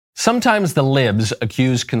Sometimes the libs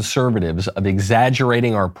accuse conservatives of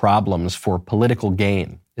exaggerating our problems for political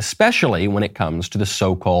gain, especially when it comes to the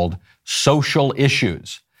so-called social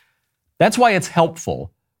issues. That's why it's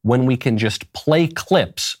helpful when we can just play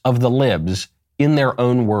clips of the libs in their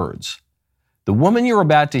own words. The woman you're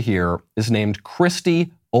about to hear is named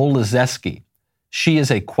Christy Olezeski. She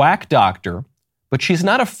is a quack doctor, but she's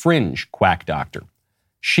not a fringe quack doctor.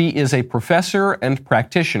 She is a professor and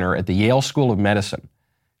practitioner at the Yale School of Medicine.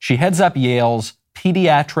 She heads up Yale's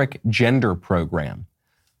pediatric gender program.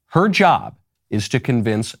 Her job is to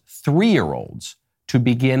convince 3-year-olds to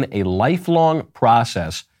begin a lifelong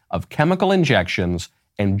process of chemical injections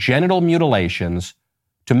and genital mutilations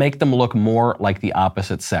to make them look more like the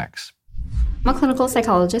opposite sex. I'm a clinical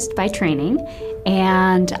psychologist by training,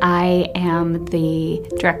 and I am the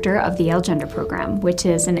director of the Yale Gender Program, which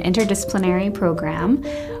is an interdisciplinary program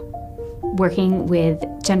working with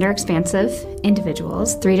gender-expansive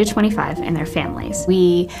individuals, 3 to 25, and their families.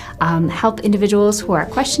 We help individuals who are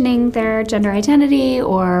questioning their gender identity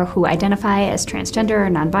or who identify as transgender or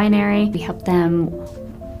non-binary. We help them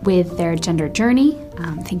with their gender journey,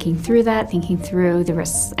 thinking through the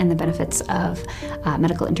risks and the benefits of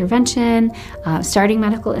medical intervention, starting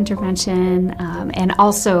medical intervention, and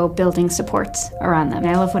also building supports around them.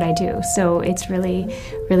 And I love what I do, so it's really,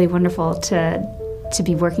 really wonderful to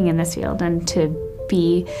be working in this field and to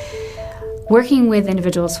be working with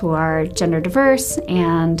individuals who are gender diverse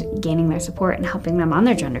and gaining their support and helping them on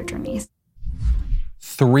their gender journeys.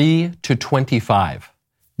 3 to 25.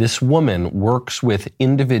 This woman works with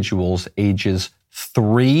individuals ages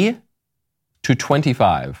 3 to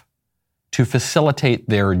 25 to facilitate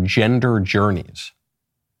their gender journeys.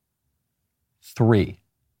 3.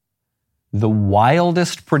 The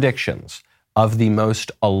wildest predictions of the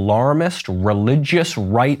most alarmist religious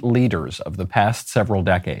right leaders of the past several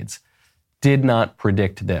decades did not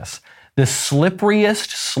predict this. The slipperiest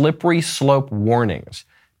slippery slope warnings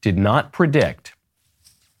did not predict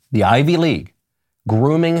the Ivy League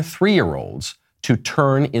grooming 3-year-olds to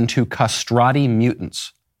turn into castrati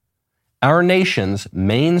mutants. Our nation's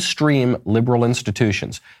mainstream liberal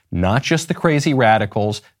institutions, not just the crazy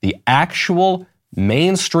radicals, the actual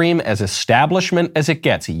mainstream as establishment as it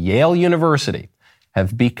gets, Yale University,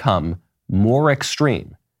 have become more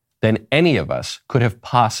extreme than any of us could have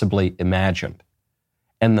possibly imagined.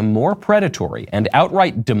 And the more predatory and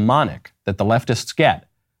outright demonic that the leftists get,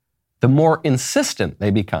 the more insistent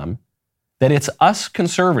they become that it's us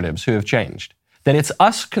conservatives who have changed, that it's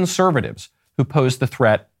us conservatives who pose the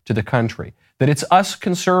threat to the country, that it's us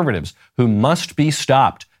conservatives who must be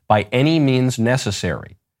stopped by any means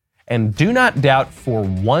necessary. And do not doubt for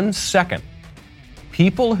 1 second,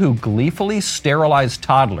 people who gleefully sterilize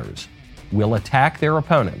toddlers will attack their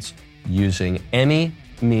opponents using any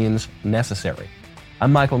means necessary.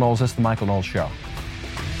 I'm Michael Knowles. This is The Michael Knowles Show.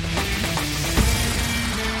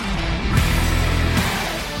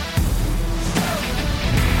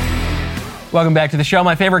 Welcome back to the show.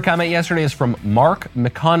 My favorite comment yesterday is from Mark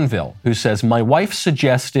McConville, who says, "My wife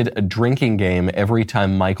suggested a drinking game every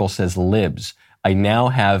time Michael says libs. I now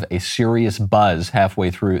have a serious buzz halfway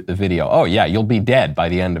through the video." Oh yeah, you'll be dead by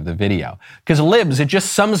the end of the video. Because libs, it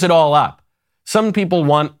just sums it all up. Some people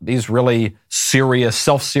want these really serious,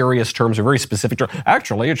 self-serious terms, or very specific terms.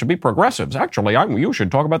 Actually, it should be progressives. Actually, you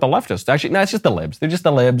should talk about the leftists. Actually, no, it's just the libs. They're just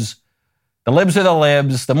the libs. The libs are the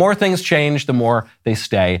libs. The more things change, the more they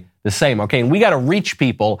stay the same. Okay, and we got to reach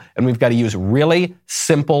people, and we've got to use really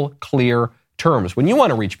simple, clear terms. When you want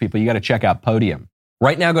to reach people, you got to check out Podium.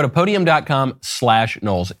 Right now, go to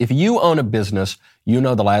podium.com/Knowles. If you own a business, you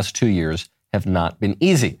know the last 2 years have not been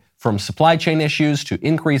easy. From supply chain issues to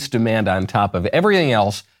increased demand on top of everything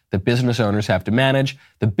else that business owners have to manage,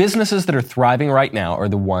 the businesses that are thriving right now are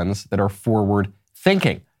the ones that are forward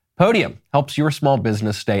thinking. Podium helps your small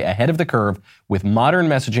business stay ahead of the curve with modern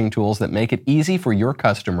messaging tools that make it easy for your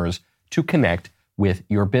customers to connect with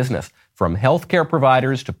your business. From healthcare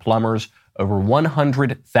providers to plumbers, over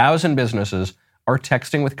 100,000 businesses are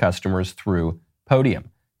texting with customers through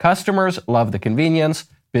Podium. Customers love the convenience.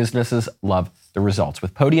 Businesses love the results.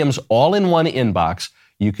 With Podium's all-in-one inbox,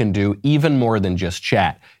 you can do even more than just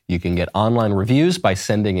chat. You can get online reviews by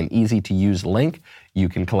sending an easy-to-use link. You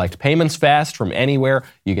can collect payments fast from anywhere.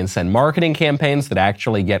 You can send marketing campaigns that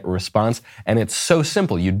actually get a response. And it's so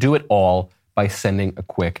simple. You do it all by sending a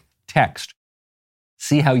quick text.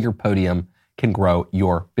 See how your Podium can grow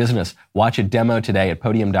your business. Watch a demo today at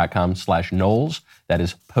podium.com/Knowles. That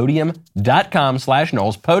is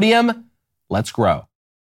podium.com/Knowles. Podium, let's grow.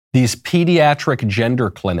 These pediatric gender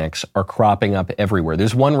clinics are cropping up everywhere.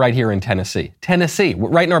 There's one right here in Tennessee. Tennessee,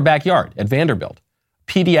 right in our backyard at Vanderbilt.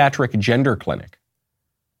 Pediatric gender clinic.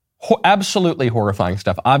 absolutely horrifying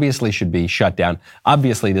stuff. Obviously should be shut down.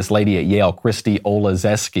 Obviously, this lady at Yale, Christy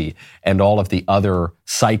Olazeski, and all of the other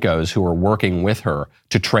psychos who are working with her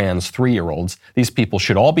to trans 3-year-olds, these people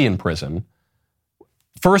should all be in prison.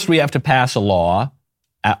 First, we have to pass a law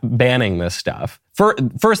banning this stuff.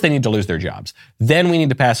 First, they need to lose their jobs. Then we need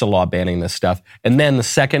to pass a law banning this stuff. And then the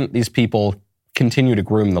second these people continue to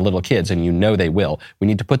groom the little kids, and you know they will, we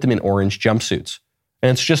need to put them in orange jumpsuits.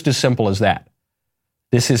 And it's just as simple as that.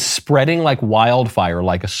 This is spreading like wildfire,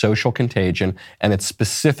 like a social contagion, and it's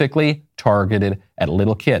specifically targeted at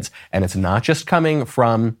little kids. And it's not just coming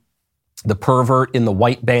from the pervert in the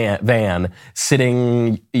white van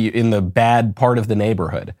sitting in the bad part of the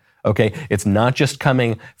neighborhood. Okay, it's not just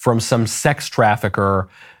coming from some sex trafficker,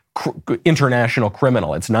 international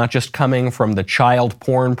criminal. It's not just coming from the child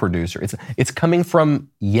porn producer. It's coming from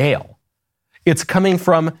Yale. It's coming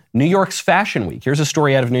from New York's Fashion Week. Here's a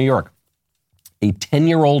story out of New York. A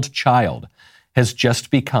 10-year-old child has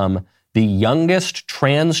just become the youngest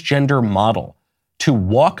transgender model to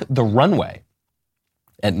walk the runway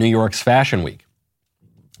at New York's Fashion Week.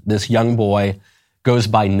 This young boy goes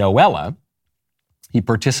by Noella. He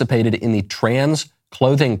participated in the Trans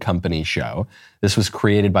Clothing Company show. This was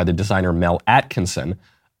created by the designer Mel Atkinson,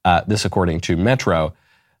 this according to Metro.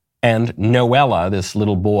 And Noella, this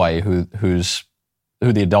little boy who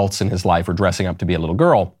the adults in his life are dressing up to be a little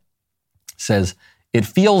girl, says, "It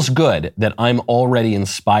feels good that I'm already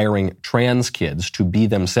inspiring trans kids to be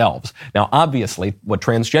themselves." Now, obviously, what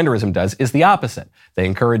transgenderism does is the opposite. They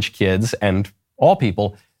encourage kids and all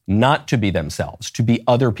people not to be themselves, to be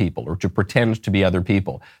other people, or to pretend to be other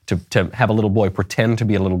people, to have a little boy pretend to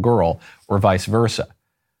be a little girl, or vice versa.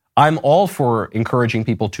 I'm all for encouraging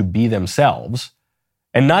people to be themselves,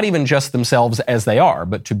 and not even just themselves as they are,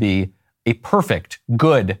 but to be a perfect,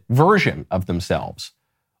 good version of themselves.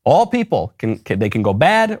 All people they can go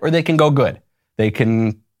bad or they can go good. They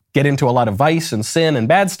can get into a lot of vice and sin and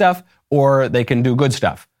bad stuff, or they can do good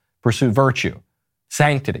stuff, pursue virtue,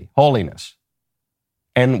 sanctity, holiness.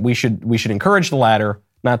 And we should encourage the latter,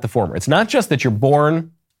 not the former. It's not just that you're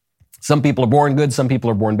born, some people are born good, some people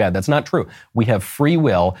are born bad. That's not true. We have free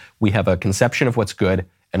will. We have a conception of what's good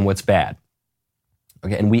and what's bad.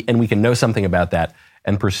 Okay, and we can know something about that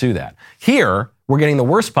and pursue that. Here, we're getting the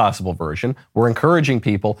worst possible version. We're encouraging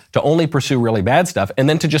people to only pursue really bad stuff and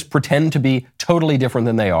then to just pretend to be totally different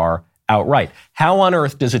than they are outright. How on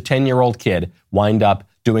earth does a 10-year-old kid wind up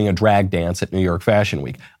doing a drag dance at New York Fashion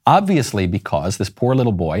Week? Obviously because this poor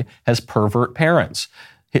little boy has pervert parents.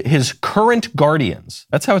 His current guardians,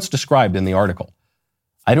 that's how it's described in the article.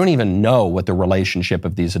 I don't even know what the relationship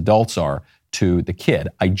of these adults are to the kid.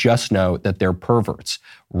 I just know that they're perverts.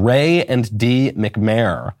 Ray and Dee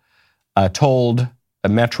McMahon told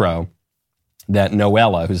Metro that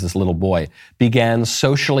Noella, who's this little boy, began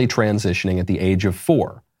socially transitioning at the age of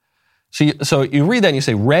 4. So you read that and you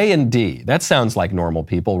say, Ray and Dee, that sounds like normal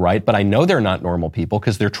people, right? But I know they're not normal people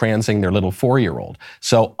because they're transing their little 4-year-old.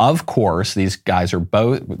 So of course, these guys are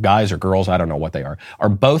both, guys or girls, I don't know what they are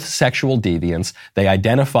both sexual deviants. They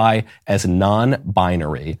identify as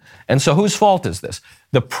non-binary. And so whose fault is this?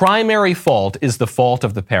 The primary fault is the fault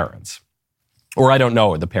of the parents. Or I don't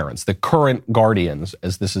know the parents, the current guardians,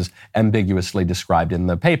 as this is ambiguously described in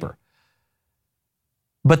the paper.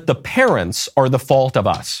 But the parents are the fault of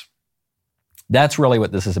us. That's really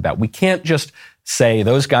what this is about. We can't just say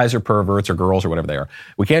those guys are perverts or girls or whatever they are.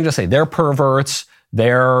 We can't just say they're perverts,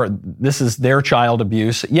 this is their child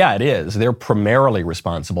abuse. Yeah, it is. They're primarily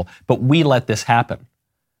responsible, but we let this happen.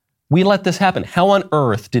 We let this happen. How on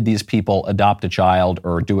earth did these people adopt a child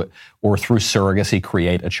or do it, or through surrogacy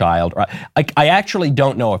create a child? I actually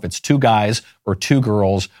don't know if it's 2 guys or 2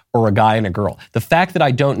 girls or a guy and a girl. The fact that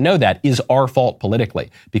I don't know that is our fault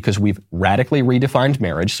politically because we've radically redefined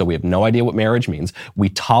marriage, so we have no idea what marriage means. We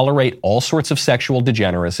tolerate all sorts of sexual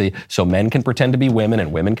degeneracy, so men can pretend to be women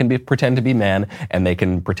and women can pretend to be men, and they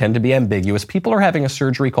can pretend to be ambiguous. People are having a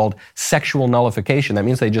surgery called sexual nullification. That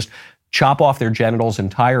means they just chop off their genitals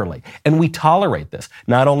entirely. And we tolerate this.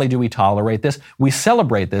 Not only do we tolerate this, we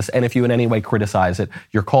celebrate this, and if you in any way criticize it,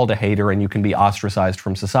 you're called a hater and you can be ostracized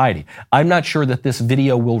from society. I'm not sure that this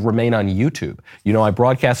video will remain on YouTube. You know, I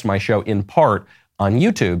broadcast my show in part on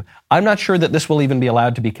YouTube. I'm not sure that this will even be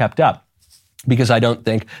allowed to be kept up because I don't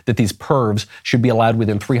think that these pervs should be allowed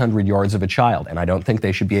within 300 yards of a child. And I don't think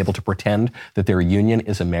they should be able to pretend that their union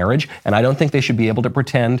is a marriage. And I don't think they should be able to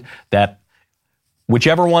pretend that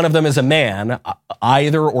whichever one of them is a man,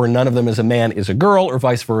 either or none of them is a man is a girl, or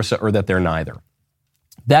vice versa, or that they're neither.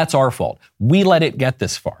 That's our fault. We let it get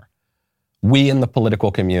this far. We in the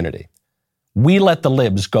political community. We let the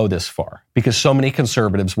libs go this far because so many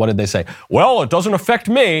conservatives, what did they say? Well, it doesn't affect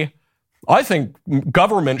me. I think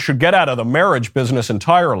government should get out of the marriage business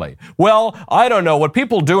entirely. Well, I don't know. What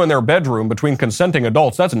people do in their bedroom between consenting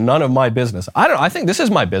adults, that's none of my business. I think this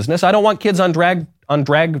is my business. I don't want kids on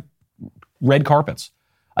drag red carpets.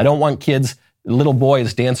 I don't want kids, little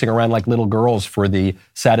boys dancing around like little girls for the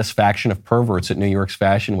satisfaction of perverts at New York's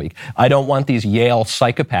Fashion Week. I don't want these Yale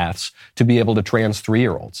psychopaths to be able to trans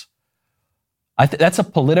 3-year-olds. That's a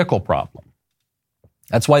political problem.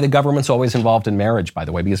 That's why the government's always involved in marriage, by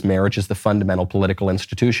the way, because marriage is the fundamental political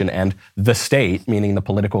institution, and the state, meaning the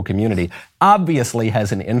political community, obviously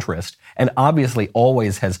has an interest and obviously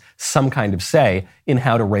always has some kind of say in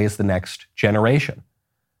how to raise the next generation.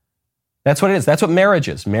 That's what it is. That's what marriage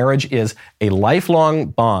is. Marriage is a lifelong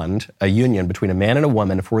bond, a union between a man and a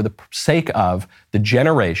woman for the sake of the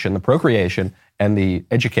generation, the procreation, and the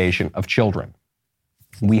education of children.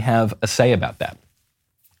 We have a say about that,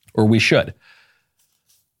 or we should.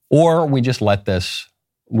 Or we just let this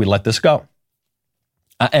go.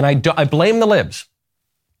 And I blame the libs,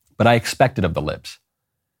 but I expect it of the libs.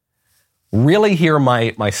 Really here,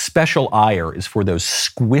 my special ire is for those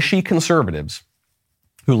squishy conservatives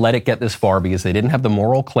who let it get this far because they didn't have the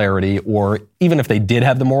moral clarity, or even if they did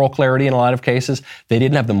have the moral clarity in a lot of cases, they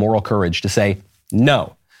didn't have the moral courage to say,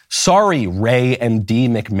 no, sorry, Ray and Dee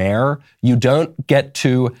McMahon, you don't get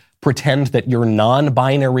to pretend that your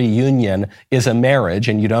non-binary union is a marriage,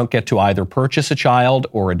 and you don't get to either purchase a child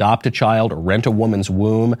or adopt a child or rent a woman's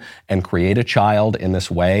womb and create a child in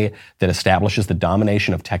this way that establishes the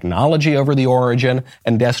domination of technology over the origin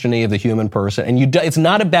and destiny of the human person. And it's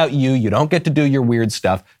not about you. You don't get to do your weird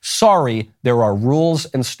stuff. Sorry, there are rules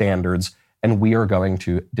and standards, and we are going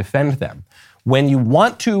to defend them. When you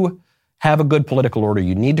want to have a good political order,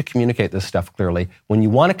 you need to communicate this stuff clearly. When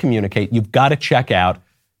you want to communicate, you've got to check out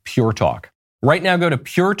Pure Talk. Right now, go to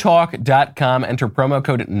puretalk.com, enter promo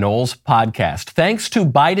code Knowles Podcast. Thanks to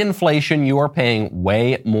Bidenflation, you are paying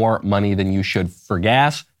way more money than you should for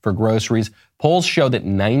gas, for groceries. Polls show that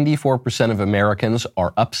 94% of Americans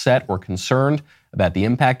are upset or concerned about the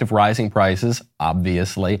impact of rising prices.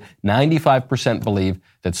 Obviously, 95% believe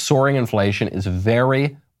that soaring inflation is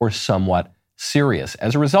very or somewhat serious.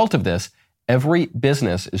 As a result of this, every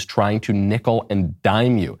business is trying to nickel and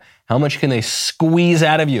dime you. How much can they squeeze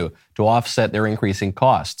out of you to offset their increasing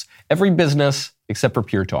costs? Every business except for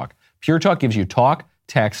Pure Talk. Pure Talk gives you talk,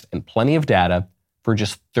 text, and plenty of data for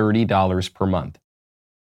just $30 per month.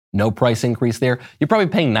 No price increase there. You're probably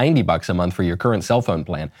paying $90 a month for your current cell phone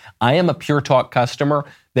plan. I am a Pure Talk customer.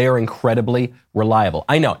 They are incredibly reliable.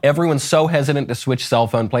 I know everyone's so hesitant to switch cell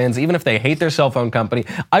phone plans, even if they hate their cell phone company.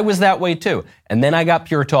 I was that way too. And then I got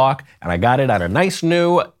Pure Talk, and I got it on a nice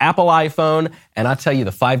new Apple iPhone. And I'll tell you,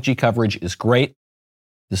 the 5G coverage is great.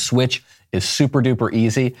 The switch is super duper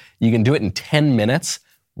easy. You can do it in 10 minutes.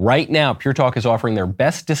 Right now, Pure Talk is offering their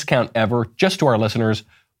best discount ever, just to our listeners,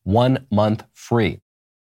 1 month free.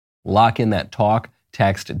 Lock in that talk,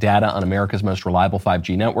 text, data on America's most reliable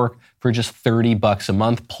 5G network for just $30 a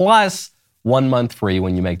month, plus 1 month free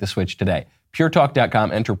when you make the switch today.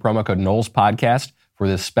 PureTalk.com, enter promo code Knowles Podcast for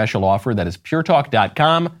this special offer. That is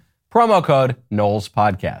PureTalk.com, promo code Knowles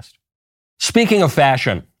Podcast. Speaking of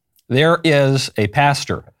fashion, there is a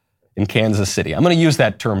pastor in Kansas City. I'm going to use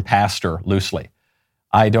that term pastor loosely.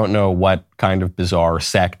 I don't know what kind of bizarre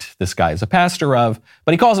sect this guy is a pastor of,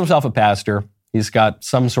 but he calls himself a pastor. He's got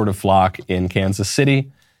some sort of flock in Kansas City,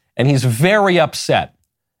 and he's very upset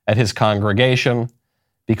at his congregation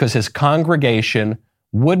because his congregation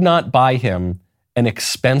would not buy him an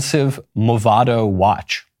expensive Movado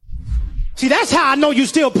watch. See, that's how I know you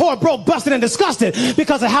still poor, broke, busted, and disgusted,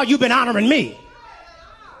 because of how you've been honoring me.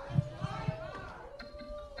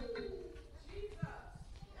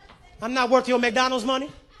 I'm not worth your McDonald's money.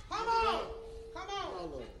 Come on. Come on.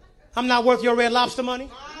 I'm not worth your Red Lobster money.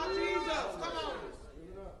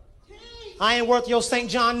 I ain't worth your St.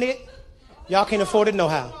 John knit. Y'all can't afford it no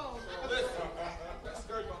how.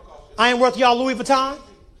 I ain't worth y'all Louis Vuitton.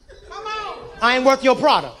 I ain't worth your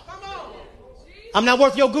Prada. I'm not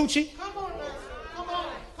worth your Gucci.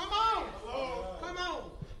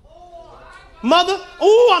 Mother,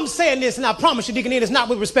 I'm saying this, and I promise you, Deacon Ian, it's not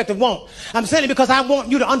with respect of want. I'm saying it because I want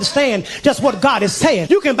you to understand just what God is saying.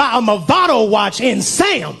 You can buy a Movado watch in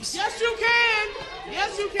Sam's. Yes, you can.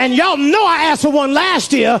 Yes, you can. And y'all know I asked for one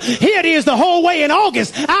last year. Here it is the whole way in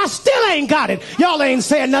August. I still ain't got it. Y'all ain't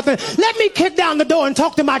saying nothing. Let me kick down the door and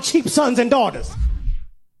talk to my cheap sons and daughters.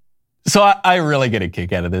 So I really get a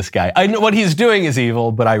kick out of this guy. I know what he's doing is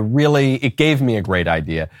evil, but it gave me a great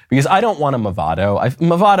idea because I don't want a Movado.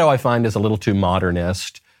 Movado I find is a little too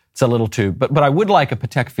modernist. It's a little too, but I would like a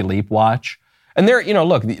Patek Philippe watch. And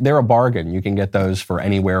they're a bargain. You can get those for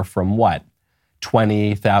anywhere from what?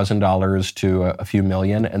 $20,000 to a few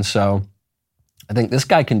million. And so I think this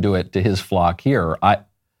guy can do it to his flock here. There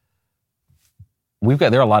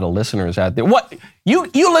are a lot of listeners out there. What?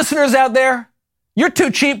 You listeners out there, you're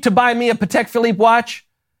too cheap to buy me a Patek Philippe watch?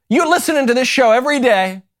 You're listening to this show every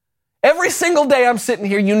day. Every single day I'm sitting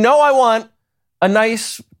here. You know I want a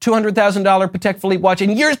nice $200,000 Patek Philippe watch,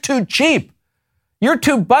 and you're too cheap. You're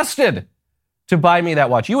too busted to buy me that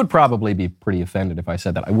watch. You would probably be pretty offended if I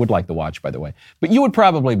said that. I would like the watch, by the way. But you would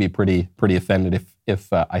probably be pretty offended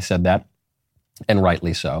if I said that, and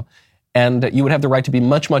rightly so. And you would have the right to be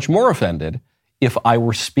much, much more offended if I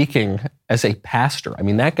were speaking as a pastor. I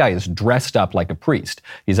mean, that guy is dressed up like a priest.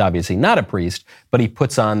 He's obviously not a priest, but he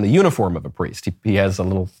puts on the uniform of a priest. He has a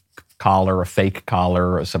little collar, a fake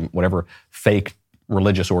collar, or some whatever fake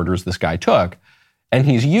religious orders this guy took, and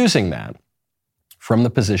he's using that from the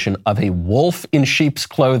position of a wolf in sheep's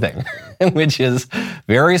clothing, which is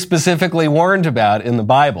very specifically warned about in the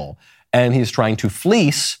Bible, and he's trying to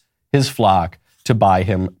fleece his flock to buy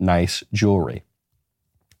him nice jewelry.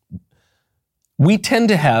 We tend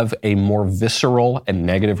to have a more visceral and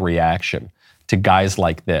negative reaction to guys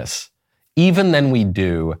like this, even than we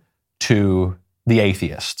do to the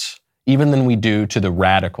atheists, even than we do to the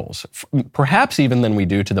radicals, perhaps even than we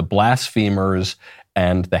do to the blasphemers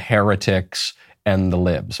and the heretics and the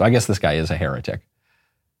libs. So I guess this guy is a heretic.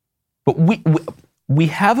 But we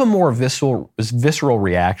have a more visceral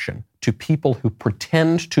reaction to people who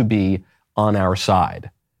pretend to be on our side,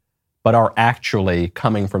 but are actually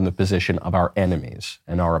coming from the position of our enemies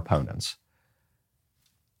and our opponents.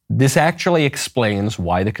 This actually explains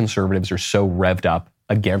why the conservatives are so revved up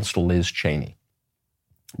against Liz Cheney.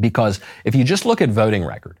 Because if you just look at voting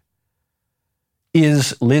record,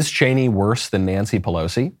 is Liz Cheney worse than Nancy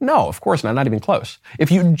Pelosi? No, of course not even close.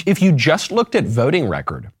 If you just looked at voting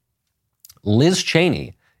record, Liz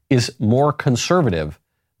Cheney is more conservative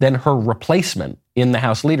than her replacement in the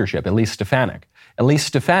House leadership, Elise Stefanik. Elise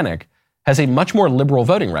Stefanik has a much more liberal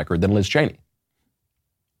voting record than Liz Cheney.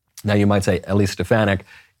 Now you might say Elise Stefanik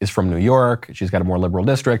is from New York. She's got a more liberal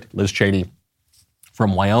district. Liz Cheney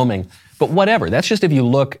from Wyoming. But whatever. That's just if you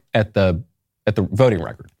look at the voting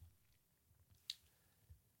record.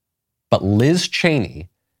 But Liz Cheney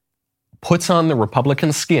puts on the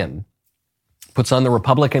Republican skin, puts on the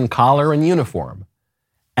Republican collar and uniform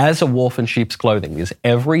as a wolf in sheep's clothing, because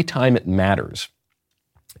every time it matters,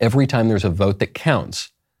 every time there's a vote that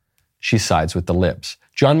counts, she sides with the libs.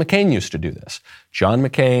 John McCain used to do this. John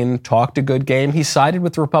McCain talked a good game. He sided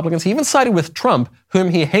with the Republicans. He even sided with Trump, whom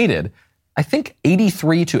he hated, I think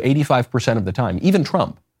 83 to 85% of the time, even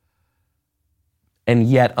Trump. And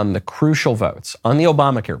yet on the crucial votes, on the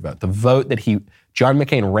Obamacare vote, the vote that John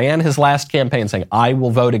McCain ran his last campaign saying, I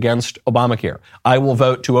will vote against Obamacare. I will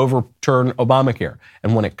vote to overturn Obamacare.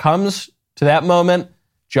 And when it comes to that moment,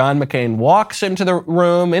 John McCain walks into the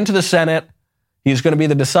room, into the Senate. He's going to be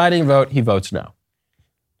the deciding vote. He votes no.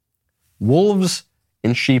 Wolves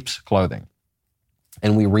in sheep's clothing.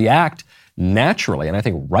 And we react naturally, and I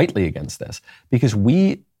think rightly, against this, because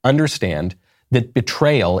we understand that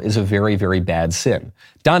betrayal is a very, very bad sin.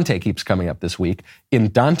 Dante keeps coming up this week. In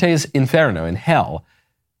Dante's Inferno, in hell,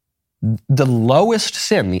 the lowest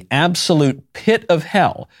sin, the absolute pit of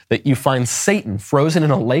hell, that you find Satan frozen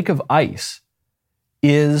in a lake of ice,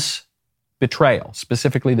 is betrayal,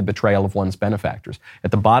 specifically the betrayal of one's benefactors.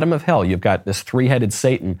 At the bottom of hell, you've got this three-headed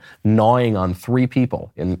Satan gnawing on three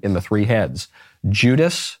people in the three heads: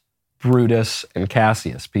 Judas, Brutus, and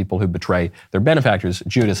Cassius, people who betray their benefactors.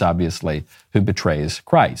 Judas, obviously, who betrays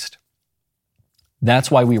Christ. That's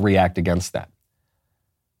why we react against that.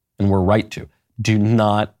 And we're right to. Do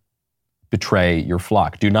not betray your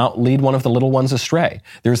flock. Do not lead one of the little ones astray.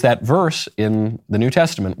 There's that verse in the New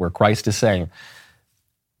Testament where Christ is saying,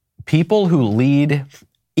 people who lead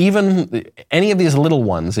even any of these little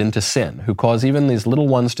ones into sin, who cause even these little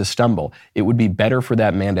ones to stumble, it would be better for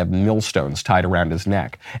that man to have millstones tied around his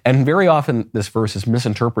neck. And very often this verse is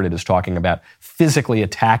misinterpreted as talking about physically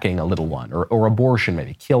attacking a little one, or abortion,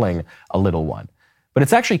 maybe killing a little one. But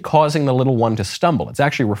it's actually causing the little one to stumble. It's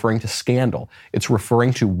actually referring to scandal. It's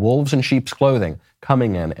referring to wolves in sheep's clothing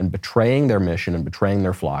coming in and betraying their mission and betraying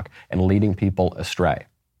their flock and leading people astray.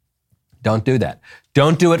 Don't do that.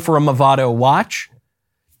 Don't do it for a Movado watch.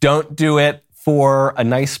 Don't do it for a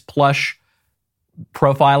nice plush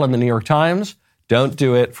profile in the New York Times. Don't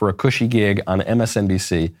do it for a cushy gig on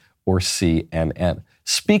MSNBC or CNN.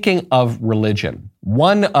 Speaking of religion,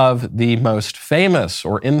 one of the most famous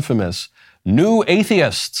or infamous new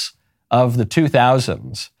atheists of the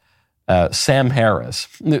 2000s, Sam Harris.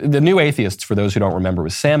 The new atheists, for those who don't remember,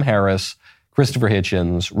 was Sam Harris, Christopher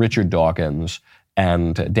Hitchens, Richard Dawkins,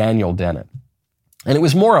 and Daniel Dennett. And it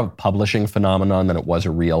was more a publishing phenomenon than it was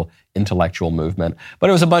a real intellectual movement. But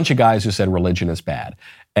it was a bunch of guys who said religion is bad.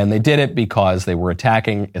 And they did it because they were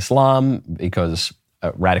attacking Islam, because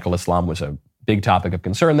radical Islam was a big topic of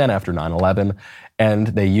concern then after 9/11. And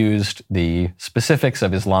they used the specifics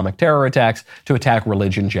of Islamic terror attacks to attack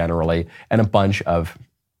religion generally. And a bunch of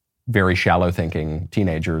very shallow-thinking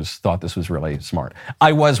teenagers thought this was really smart.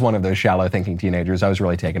 I was one of those shallow-thinking teenagers. I was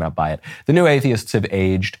really taken up by it. The new atheists have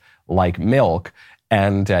aged like milk.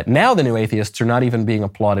 And now the new atheists are not even being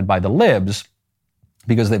applauded by the libs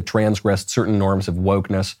because they've transgressed certain norms of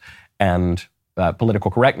wokeness and political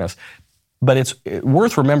correctness. But it's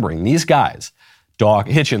worth remembering, these guys,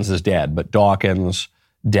 Hitchens is dead, but Dawkins,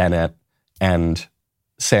 Dennett, and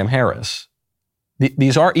Sam Harris,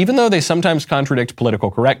 these are, even though they sometimes contradict political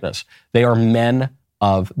correctness, they are men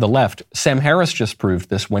of the left. Sam Harris just proved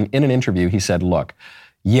this when in an interview he said, look,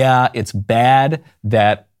 yeah, it's bad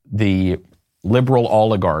that the liberal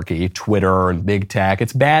oligarchy, Twitter and big tech,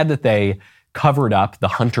 it's bad that they covered up the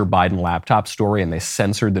Hunter Biden laptop story and they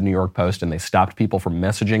censored the New York Post and they stopped people from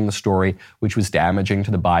messaging the story, which was damaging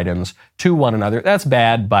to the Bidens, to one another. That's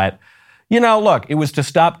bad, but, look, it was to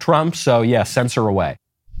stop Trump, so yeah, censor away.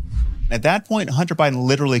 At that point, Hunter Biden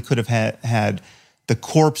literally could have had the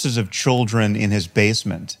corpses of children in his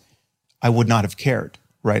basement. I would not have cared,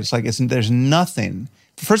 right? It's like, there's nothing.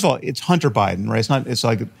 First of all, it's Hunter Biden, right? It's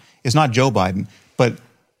not Joe Biden, but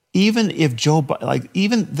even if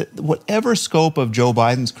whatever scope of Joe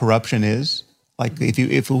Biden's corruption is, like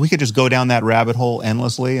if we could just go down that rabbit hole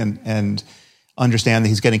endlessly and understand that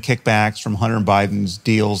he's getting kickbacks from Hunter Biden's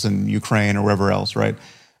deals in Ukraine or wherever else, right,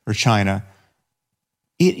 or China,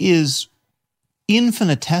 it is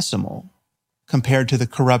infinitesimal compared to the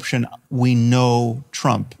corruption we know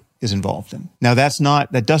Trump is involved in. Now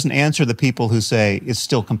that doesn't answer the people who say it's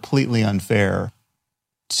still completely unfair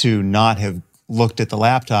to not have looked at the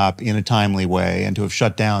laptop in a timely way and to have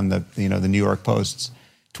shut down the New York Post's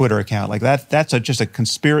Twitter account. Like that's just a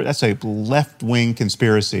conspiracy. That's a left-wing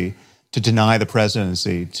conspiracy to deny the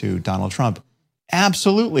presidency to Donald Trump.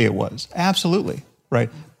 Absolutely it was. Absolutely.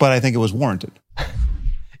 Right. But I think it was warranted.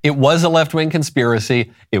 It was a left-wing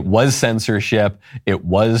conspiracy. It was censorship. It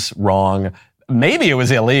was wrong. Maybe it was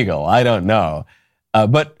illegal. I don't know.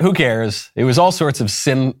 But who cares? It was all sorts of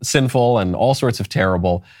sinful and all sorts of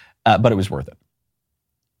terrible, but it was worth it.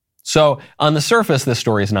 So on the surface, this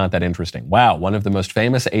story is not that interesting. Wow, one of the most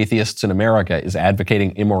famous atheists in America is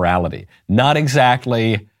advocating immorality. Not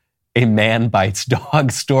exactly a man bites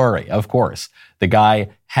dog story, of course. The guy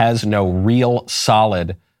has no real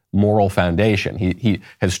solid moral foundation. He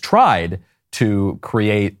has tried to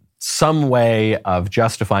create some way of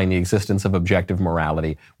justifying the existence of objective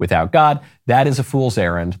morality without God. That is a fool's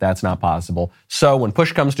errand. That's not possible. So when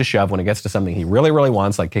push comes to shove, when it gets to something he really, really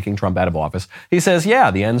wants, like kicking Trump out of office, he says,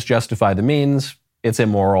 yeah, the ends justify the means. It's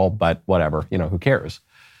immoral, but whatever. Who cares?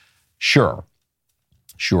 Sure.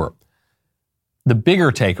 The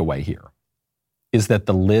bigger takeaway here is that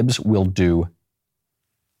the libs will do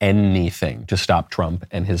anything to stop Trump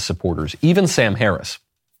and his supporters, even Sam Harris.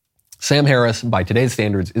 Sam Harris, by today's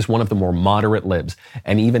standards, is one of the more moderate libs.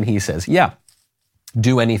 And even he says, yeah,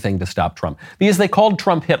 do anything to stop Trump. Because they called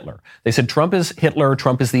Trump Hitler. They said Trump is Hitler,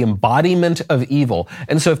 Trump is the embodiment of evil.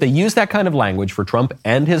 And so if they use that kind of language for Trump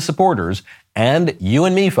and his supporters, and you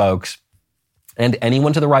and me, folks, and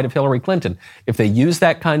anyone to the right of Hillary Clinton, if they use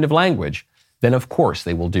that kind of language, then of course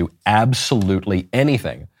they will do absolutely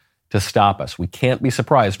anything to stop us. We can't be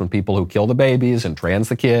surprised when people who kill the babies and trans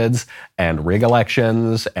the kids and rig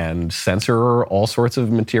elections and censor all sorts of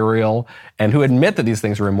material and who admit that these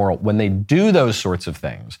things are immoral, when they do those sorts of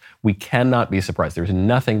things, we cannot be surprised. There's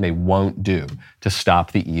nothing they won't do to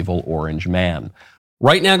stop the evil orange man.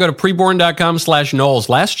 Right now, go to preborn.com/Knowles.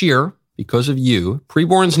 Last year, because of you,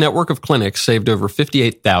 Preborn's network of clinics saved over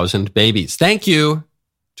 58,000 babies. Thank you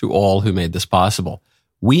to all who made this possible.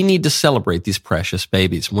 We need to celebrate these precious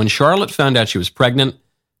babies. When Charlotte found out she was pregnant,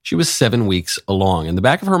 she was 7 weeks along. In the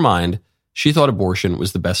back of her mind, she thought abortion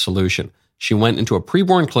was the best solution. She went into a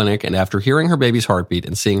preborn clinic, and after hearing her baby's heartbeat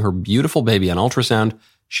and seeing her beautiful baby on ultrasound,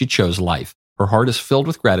 she chose life. Her heart is filled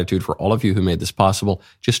with gratitude for all of you who made this possible.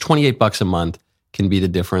 Just $28 a month can be the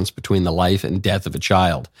difference between the life and death of a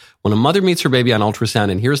child. When a mother meets her baby on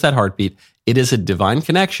ultrasound and hears that heartbeat, it is a divine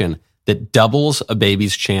connection that doubles a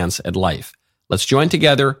baby's chance at life. Let's join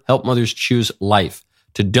together, help mothers choose life.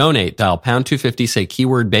 To donate, dial pound 250, say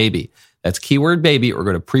keyword baby. That's keyword baby, or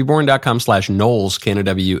go to preborn.com/Knowles, Knowles.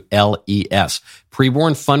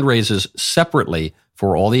 Preborn fundraises separately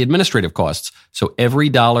for all the administrative costs. So every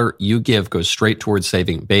dollar you give goes straight towards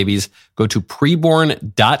saving babies. Go to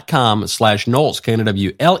preborn.com/Knowles, Knowles,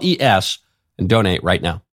 and donate right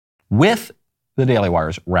now. With the Daily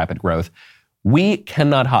Wire's rapid growth, we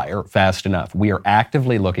cannot hire fast enough. We are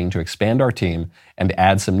actively looking to expand our team and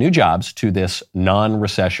add some new jobs to this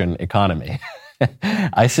non-recession economy.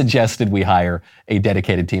 I suggested we hire a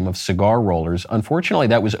dedicated team of cigar rollers. Unfortunately,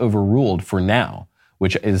 that was overruled for now,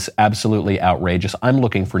 which is absolutely outrageous. I'm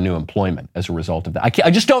looking for new employment as a result of that. I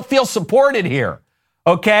just don't feel supported here,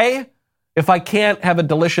 okay? If I can't have a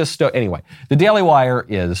delicious anyway, the Daily Wire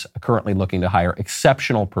is currently looking to hire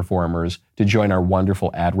exceptional performers to join our wonderful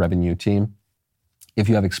ad revenue team. If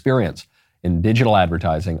you have experience in digital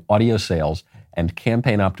advertising, audio sales, and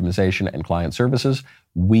campaign optimization and client services,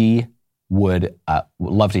 we would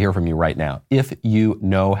love to hear from you right now. If you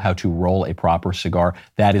know how to roll a proper cigar,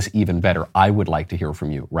 that is even better. I would like to hear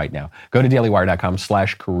from you right now. Go to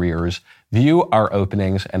dailywire.com/careers, view our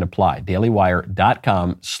openings, and apply.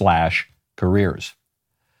 dailywire.com/careers.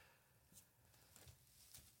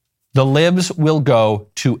 The libs will go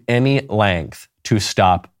to any length to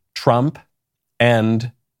stop Trump,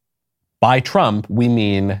 and by Trump, we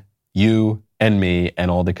mean you and me and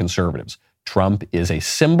all the conservatives. Trump is a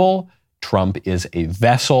symbol. Trump is a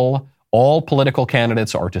vessel. All political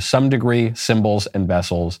candidates are to some degree symbols and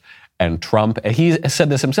vessels. And Trump, he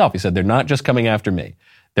said this himself. He said, they're not just coming after me.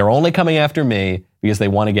 They're only coming after me because they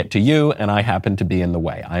want to get to you, and I happen to be in the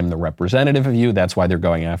way. I'm the representative of you. That's why they're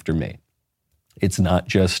going after me. It's not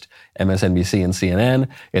just MSNBC and CNN.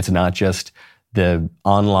 It's not just the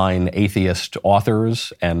online atheist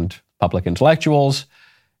authors and public intellectuals.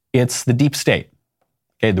 It's the deep state.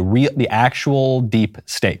 Okay, the actual deep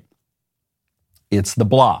state. It's the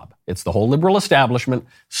blob. It's the whole liberal establishment,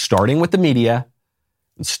 starting with the media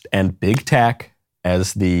and big tech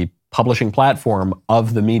as the publishing platform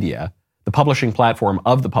of the media, the publishing platform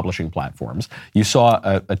of the publishing platforms. You saw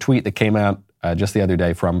a tweet that came out just the other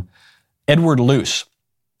day from Edward Luce.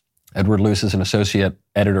 Edward Luce is an associate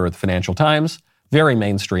editor at the Financial Times, very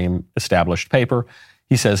mainstream established paper.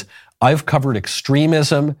 He says, I've covered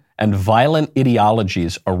extremism and violent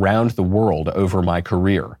ideologies around the world over my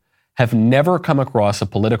career. Have never come across a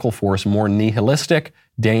political force more nihilistic,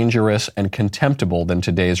 dangerous, and contemptible than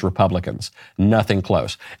today's Republicans. Nothing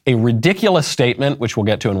close. A ridiculous statement, which we'll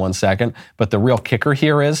get to in 1 second, but the real kicker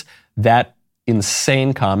here is that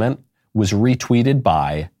insane comment was retweeted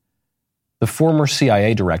by the former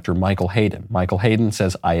CIA director, Michael Hayden. Michael Hayden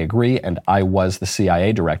says, I agree, and I was the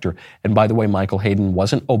CIA director. And by the way, Michael Hayden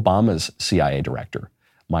wasn't Obama's CIA director.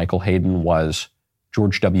 Michael Hayden was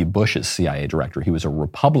George W. Bush's CIA director. He was a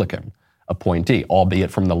Republican appointee, albeit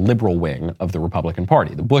from the liberal wing of the Republican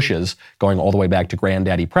Party. The Bushes, going all the way back to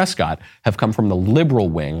Granddaddy Prescott, have come from the liberal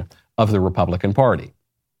wing of the Republican Party.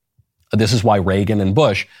 This is why Reagan and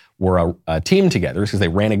Bush were a team together, because they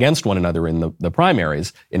ran against one another in the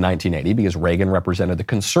primaries in 1980, because Reagan represented the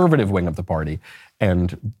conservative wing of the party,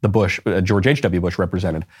 and George H.W. Bush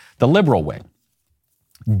represented the liberal wing.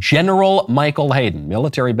 General Michael Hayden,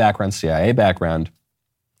 military background, CIA background,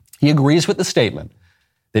 he agrees with the statement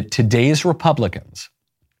that today's Republicans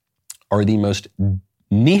are the most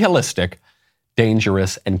nihilistic,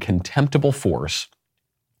 dangerous, and contemptible force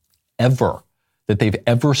ever that they've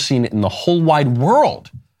ever seen in the whole wide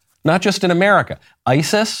world, not just in America.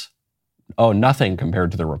 ISIS, nothing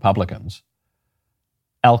compared to the Republicans.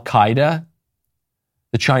 Al-Qaeda,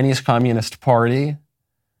 the Chinese Communist Party,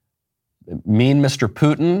 mean Mr.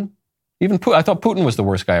 Putin, even Putin. I thought Putin was the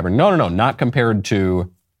worst guy ever. No, not compared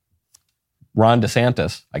to Ron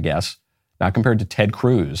DeSantis, I guess. Not compared to Ted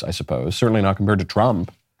Cruz, I suppose. Certainly not compared to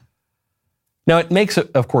Trump. Now, it makes,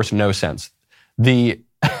 of course, no sense. The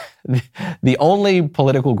only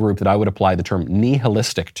political group that I would apply the term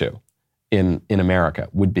nihilistic to in America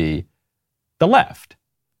would be the left.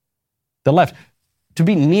 The left. To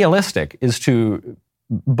be nihilistic is to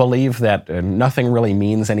believe that nothing really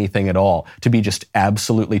means anything at all, to be just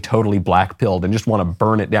absolutely, totally black-pilled and just want to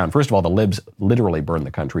burn it down. First of all, the libs literally burn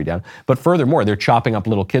the country down. But furthermore, they're chopping up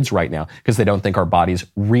little kids right now because they don't think our bodies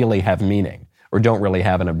really have meaning or don't really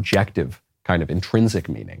have an objective kind of intrinsic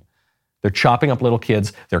meaning. They're chopping up little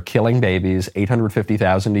kids. They're killing babies,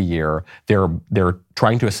 850,000 a year. They're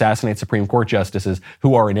trying to assassinate Supreme Court justices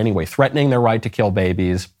who are in any way threatening their right to kill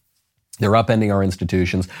babies. They're upending our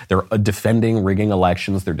institutions. They're defending rigging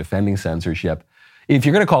elections. They're defending censorship. If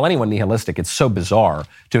you're going to call anyone nihilistic, it's so bizarre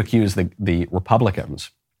to accuse the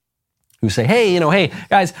Republicans who say, hey,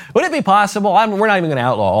 guys, would it be possible? We're not even going to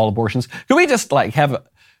outlaw all abortions. Could we just have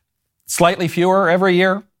slightly fewer every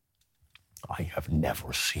year? I have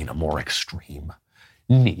never seen a more extreme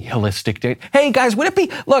nihilistic date. Hey, guys, would it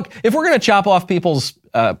be, look, if we're going to chop off people's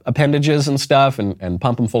appendages and stuff and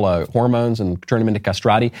pump them full of hormones and turn them into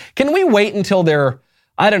castrati, can we wait until they're,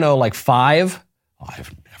 I don't know, like 5.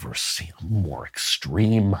 I've never seen a more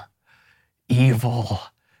extreme, evil,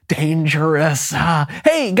 dangerous.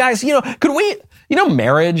 Hey, guys, could we,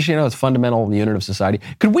 marriage, it's a fundamental unit of society.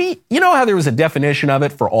 Could we, how there was a definition of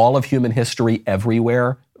it for all of human history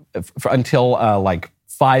everywhere until like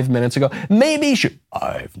 5 minutes ago? Maybe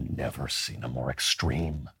I've never seen a more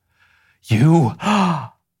extreme. You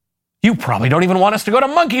probably don't even want us to go to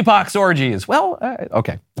monkeypox orgies. Well,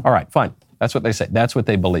 okay. All right, fine. That's what they say. That's what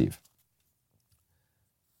they believe.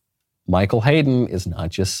 Michael Hayden is not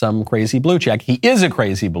just some crazy blue check. He is a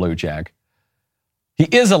crazy blue check. He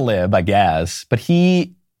is a lib, I guess, but the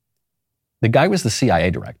guy was the CIA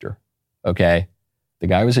director, okay? The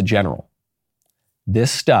guy was a general.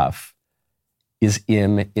 This stuff is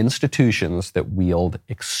in institutions that wield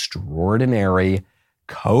extraordinary,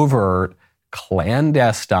 covert,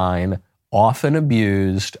 clandestine, often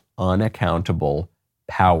abused, unaccountable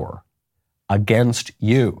power against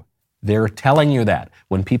you. They're telling you that.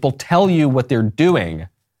 When people tell you what they're doing,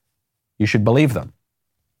 you should believe them.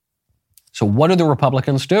 So what do the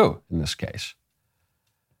Republicans do in this case?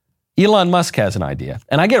 Elon Musk has an idea,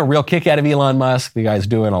 and I get a real kick out of Elon Musk. The guy's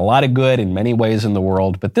doing a lot of good in many ways in the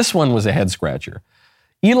world, but this one was a head scratcher.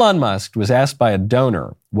 Elon Musk was asked by a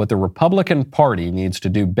donor what the Republican Party needs to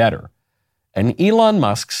do better, and Elon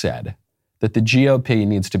Musk said that the GOP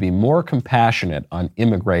needs to be more compassionate on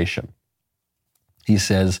immigration. He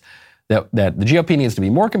says that the GOP needs to be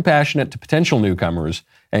more compassionate to potential newcomers,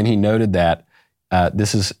 and he noted that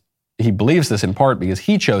he believes this in part because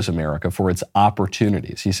he chose America for its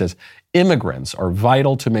opportunities. He says immigrants are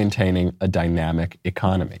vital to maintaining a dynamic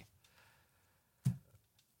economy.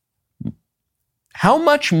 How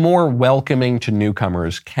much more welcoming to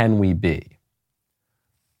newcomers can we be?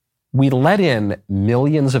 We let in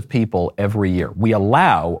millions of people every year. We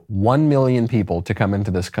allow 1 million people to come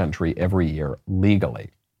into this country every year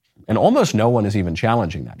legally. And almost no one is even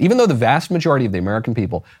challenging that. Even though the vast majority of the American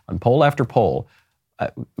people on poll after poll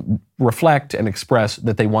reflect and express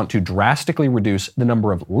that they want to drastically reduce the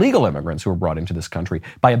number of legal immigrants who are brought into this country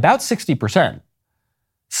by about 60%.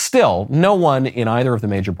 Still, no one in either of the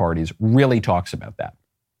major parties really talks about that.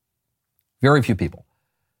 Very few people.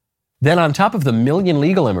 Then on top of the 1 million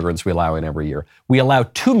legal immigrants we allow in every year, we allow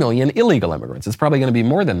 2 million illegal immigrants. It's probably going to be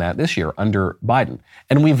more than that this year under Biden.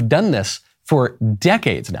 And we've done this for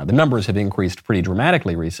decades now. The numbers have increased pretty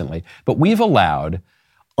dramatically recently, but we've allowed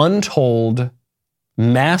untold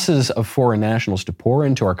masses of foreign nationals to pour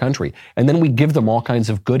into our country. And then we give them all kinds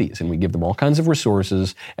of goodies and we give them all kinds of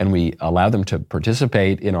resources and we allow them to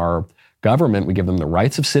participate in our government. We give them the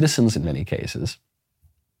rights of citizens in many cases.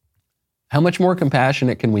 How much more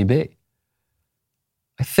compassionate can we be?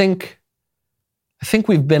 I think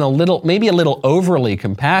we've been maybe a little overly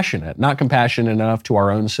compassionate, not compassionate enough to our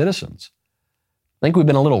own citizens. I think we've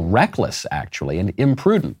been a little reckless, actually, and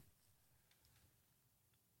imprudent.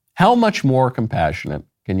 How much more compassionate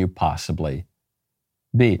can you possibly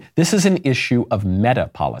be? This is an issue of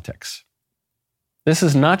meta-politics. This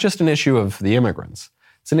is not just an issue of the immigrants.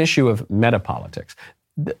 It's an issue of meta-politics.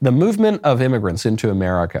 The movement of immigrants into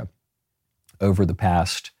America over the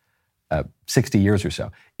past 60 years or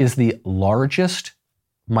so is the largest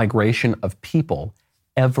migration of people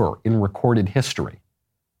ever in recorded history.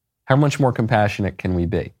 How much more compassionate can we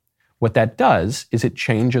be? What that does is it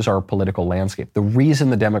changes our political landscape. The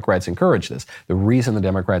reason the Democrats encourage this, the reason the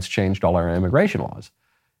Democrats changed all our immigration laws,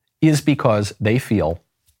 is because they feel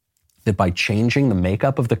that by changing the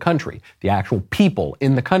makeup of the country, the actual people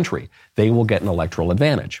in the country, they will get an electoral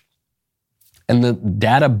advantage. And the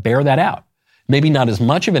data bear that out. Maybe not as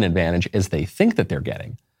much of an advantage as they think that they're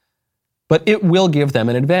getting, but it will give them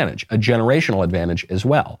an advantage, a generational advantage as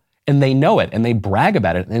well. And they know it, and they brag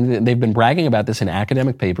about it. And they've been bragging about this in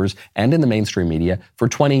academic papers and in the mainstream media for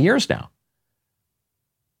 20 years now.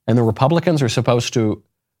 And the Republicans are supposed to,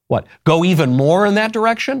 go even more in that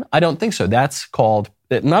direction? I don't think so. That's called,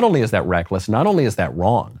 not only is that reckless, not only is that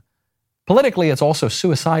wrong, politically it's also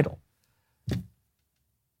suicidal.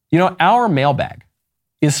 Our mailbag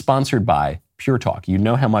is sponsored by Pure Talk. You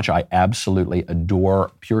know how much I absolutely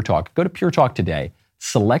adore Pure Talk. Go to Pure Talk today.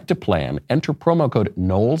 Select a plan, enter promo code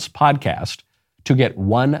Knowles Podcast to get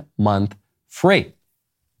 1 month free.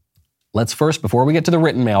 Let's first, before we get to the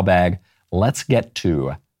written mailbag, let's get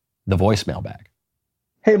to the voice mailbag.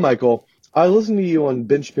 Hey, Michael. I listened to you on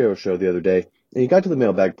Ben Shapiro's show the other day, and you got to the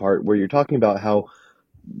mailbag part where you're talking about how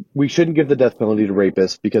we shouldn't give the death penalty to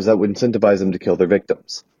rapists because that would incentivize them to kill their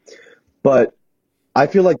victims. But I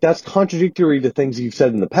feel like that's contradictory to things you've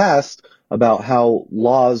said in the past about how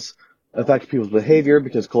laws affect people's behavior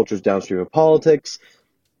because culture is downstream of politics.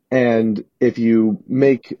 And if you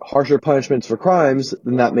make harsher punishments for crimes,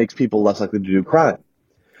 then that makes people less likely to do crime.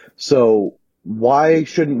 So why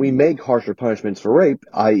shouldn't we make harsher punishments for rape,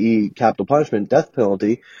 i.e. capital punishment, death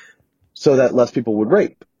penalty, so that less people would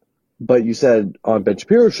rape? But you said on Ben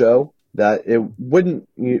Shapiro's show that it wouldn't,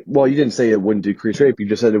 well, you didn't say it wouldn't decrease rape. You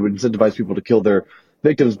just said it would incentivize people to kill their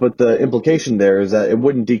victims. But the implication there is that it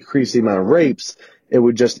wouldn't decrease the amount of rapes. It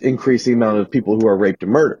would just increase the amount of people who are raped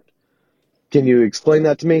and murdered. Can you explain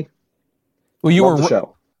that to me? Well, you Love were the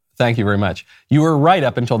show. Thank you very much. You were right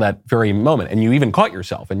up until that very moment, and you even caught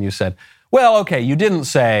yourself, and you said, "Well, okay, you didn't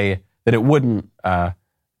say that it wouldn't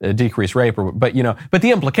decrease rape, but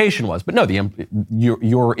the implication was." But no,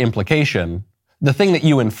 your implication, the thing that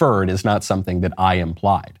you inferred, is not something that I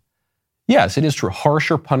implied. Yes, it is true.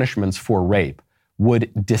 Harsher punishments for rape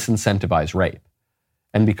would disincentivize rape,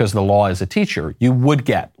 and because the law is a teacher, you would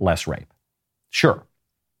get less rape. Sure.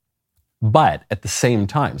 But at the same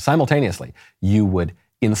time, simultaneously, you would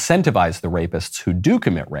incentivize the rapists who do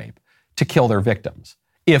commit rape to kill their victims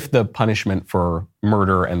if the punishment for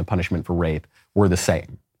murder and the punishment for rape were the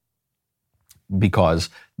same.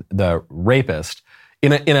 Because the rapist,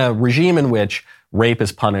 in a regime in which rape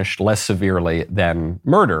is punished less severely than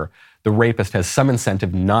murder, the rapist has some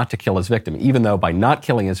incentive not to kill his victim, even though by not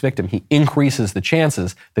killing his victim, he increases the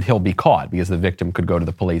chances that he'll be caught because the victim could go to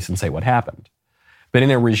the police and say what happened. But in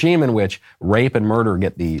a regime in which rape and murder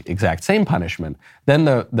get the exact same punishment, then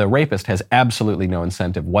the rapist has absolutely no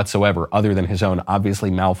incentive whatsoever other than his own obviously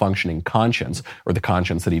malfunctioning conscience, or the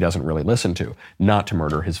conscience that he doesn't really listen to, not to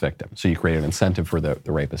murder his victim. So you create an incentive for the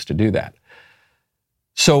rapist to do that.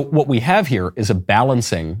 So what we have here is a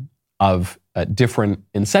balancing of different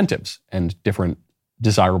incentives and different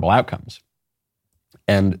desirable outcomes.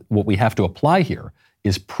 And what we have to apply here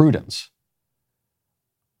is prudence.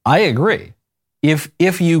 I agree.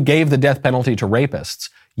 If you gave the death penalty to rapists,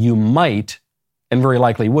 you might, and very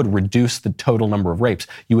likely would, reduce the total number of rapes.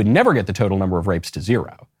 You would never get the total number of rapes to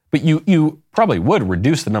zero, but you probably would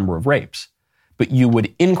reduce the number of rapes, but you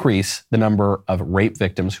would increase the number of rape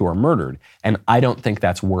victims who are murdered, and I don't think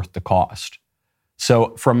that's worth the cost.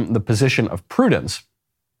 So from the position of prudence,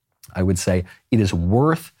 I would say it is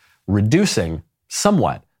worth reducing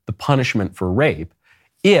somewhat the punishment for rape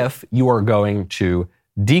if you are going to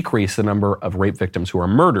decrease the number of rape victims who are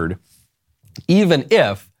murdered, even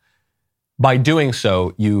if by doing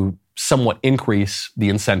so you somewhat increase the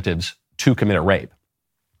incentives to commit a rape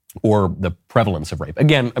or the prevalence of rape.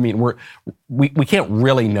 Again, I mean, we can't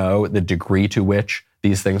really know the degree to which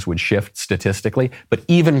these things would shift statistically, but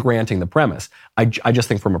even granting the premise, I just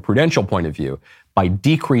think from a prudential point of view, by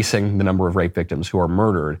decreasing the number of rape victims who are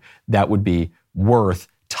murdered, that would be worth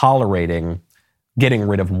tolerating getting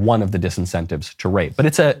rid of one of the disincentives to rape. But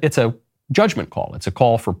it's a judgment call. It's a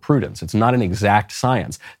call for prudence. It's not an exact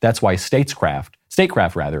science. That's why statecraft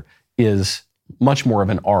is much more of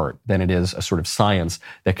an art than it is a sort of science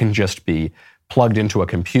that can just be plugged into a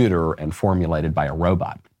computer and formulated by a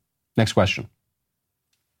robot. Next question.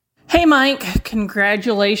 Hey, Mike.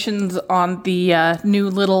 Congratulations on the new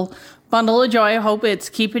little bundle of joy. I hope it's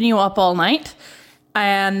keeping you up all night.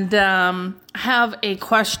 And have a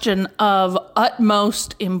question of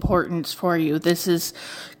utmost importance for you. This is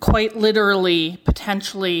quite literally,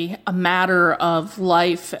 potentially, a matter of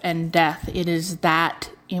life and death. It is that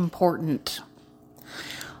important.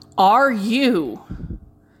 Are you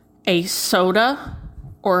a soda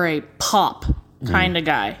or a pop kind of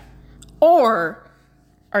guy? Or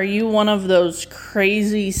are you one of those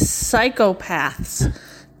crazy psychopaths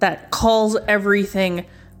that calls everything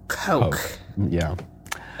Coke? Yeah.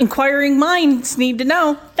 Inquiring minds need to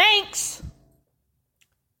know. Thanks.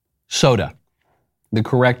 Soda. The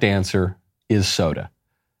correct answer is soda.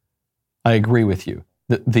 I agree with you.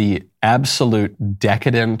 The absolute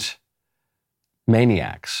decadent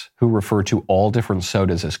maniacs who refer to all different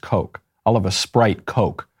sodas as Coke. I'll have a Sprite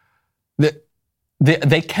Coke.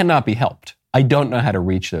 They cannot be helped. I don't know how to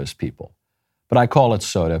reach those people. But I call it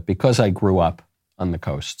soda because I grew up on the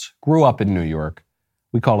coasts, grew up in New York.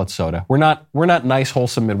 We call it soda. We're not nice,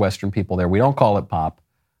 wholesome Midwestern people there. We don't call it pop.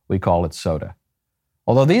 We call it soda.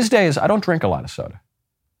 Although these days, I don't drink a lot of soda.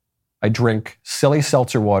 I drink silly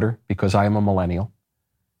seltzer water because I am a millennial.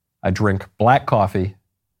 I drink black coffee.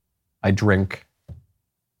 I drink,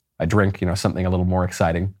 something a little more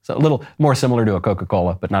exciting, so a little more similar to a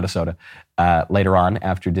Coca-Cola, but not a soda, later on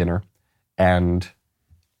after dinner. And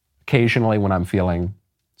occasionally when I'm feeling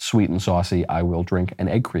sweet and saucy, I will drink an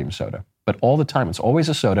egg cream soda. But all the time, it's always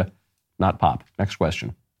a soda, not pop. Next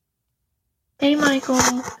question. Hey, Michael.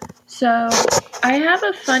 So I have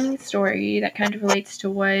a funny story that kind of relates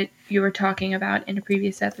to what you were talking about in a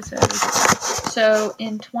previous episode. So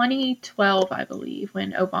in 2012, I believe,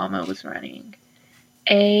 when Obama was running,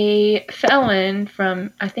 a felon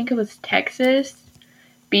from, I think it was Texas,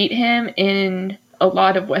 beat him in a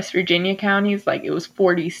lot of West Virginia counties. Like, it was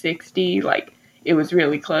 40-60. Like, it was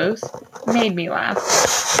really close. Made me laugh.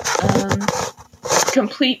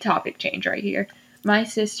 Complete topic change right here. My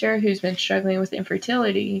sister, who's been struggling with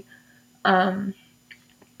infertility,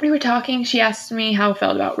 we were talking. She asked me how I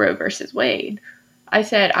felt about Roe versus Wade. I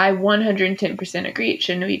said I 110% agree. It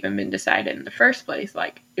shouldn't have even been decided in the first place.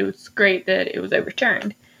 Like, it was great that it was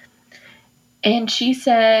overturned. And she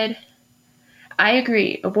said, I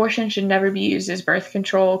agree. Abortion should never be used as birth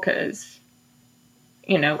control because,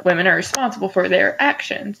 women are responsible for their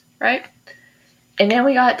actions, right? And then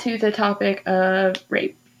we got to the topic of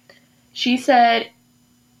rape. She said,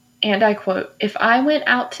 and I quote, if I went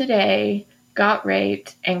out today, got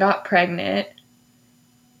raped, and got pregnant,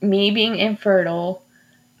 me being infertile,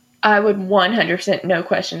 I would 100% no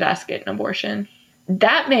questions asked get an abortion.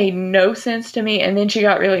 That made no sense to me. And then she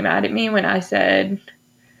got really mad at me when I said,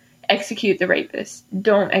 execute the rapist.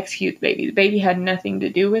 Don't execute the baby. The baby had nothing to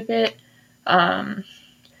do with it.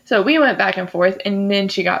 So we went back and forth, and then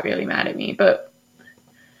she got really mad at me. But,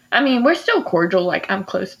 I mean, we're still cordial. Like, I'm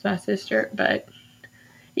close with my sister. But,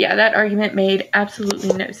 yeah, that argument made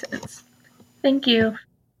absolutely no sense. Thank you.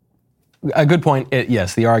 A good point.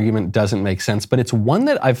 Yes, the argument doesn't make sense, but it's one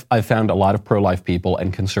that I've found a lot of pro-life people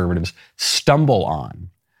and conservatives stumble on.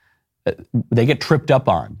 They get tripped up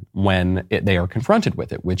on when they are confronted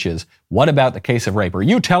with it, which is, what about the case of rape? Are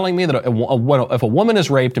you telling me that if a woman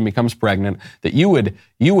is raped and becomes pregnant, that you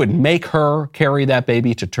would make her carry that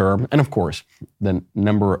baby to term? And of course,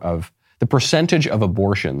 the percentage of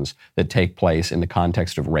abortions that take place in the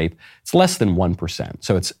context of rape, it's less than 1%.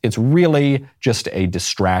 So it's really just a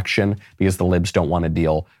distraction because the libs don't want to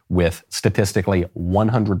deal with statistically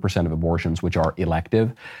 100% of abortions, which are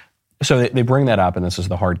elective. So they bring that up, and this is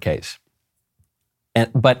the hard case.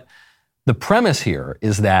 But the premise here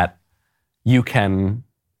is that you can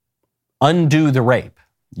undo the rape.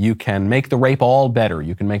 You can make the rape all better.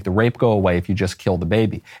 You can make the rape go away if you just kill the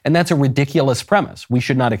baby. And that's a ridiculous premise. We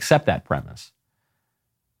should not accept that premise.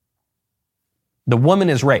 The woman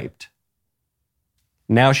is raped.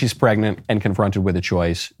 Now she's pregnant and confronted with a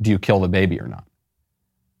choice. Do you kill the baby or not?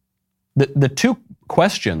 The two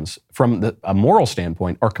questions from a moral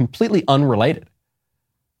standpoint are completely unrelated.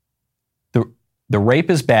 The rape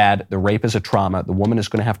is bad. The rape is a trauma. The woman is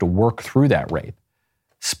going to have to work through that rape.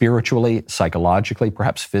 Spiritually, psychologically,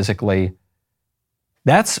 perhaps physically.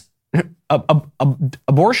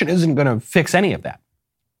 Abortion isn't going to fix any of that.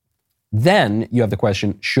 Then you have the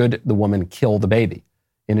question, should the woman kill the baby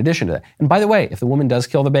in addition to that? And by the way, if the woman does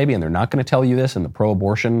kill the baby, and they're not going to tell you this in the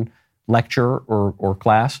pro-abortion lecture or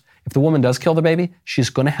class, if the woman does kill the baby, she's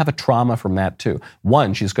going to have a trauma from that too.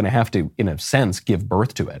 One, she's going to have to, in a sense, give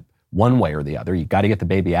birth to it. One way or the other. You got to get the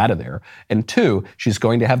baby out of there. And two, she's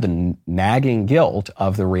going to have the nagging guilt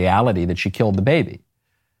of the reality that she killed the baby.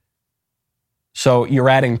 So you're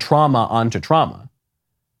adding trauma onto trauma.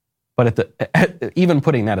 But even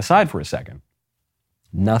putting that aside for a second,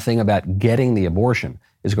 nothing about getting the abortion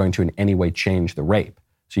is going to in any way change the rape.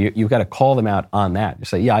 So you've got to call them out on that. You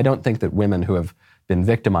say, yeah, I don't think that women who have been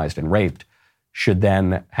victimized and raped should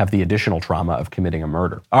then have the additional trauma of committing a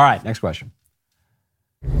murder. All right, next question.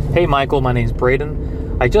 Hey Michael, my name's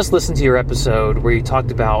Braden. I just listened to your episode where you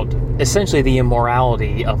talked about essentially the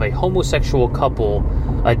immorality of a homosexual couple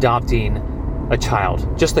adopting a child,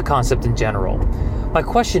 just the concept in general. My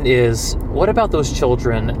question is, what about those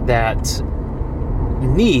children that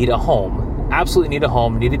need a home, absolutely need a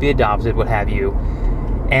home, need to be adopted, what have you,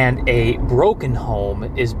 and a broken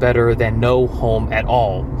home is better than no home at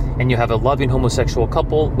all, and you have a loving homosexual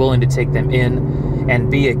couple willing to take them in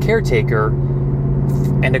and be a caretaker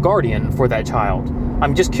and a guardian for that child?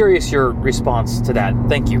 I'm just curious your response to that.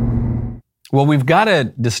 Thank you. Well, we've got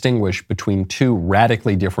to distinguish between two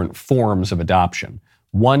radically different forms of adoption.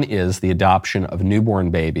 One is the adoption of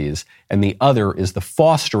newborn babies, and the other is the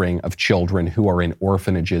fostering of children who are in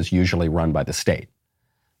orphanages usually run by the state.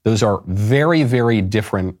 Those are very, very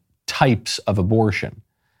different types of abortion.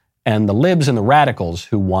 And the libs and the radicals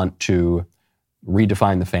who want to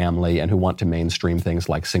redefine the family and who want to mainstream things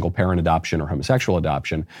like single-parent adoption or homosexual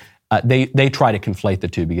adoption, they try to conflate the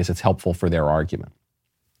two because it's helpful for their argument.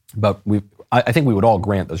 But I think we would all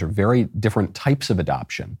grant those are very different types of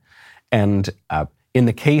adoption. And in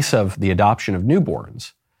the case of the adoption of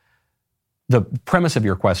newborns, the premise of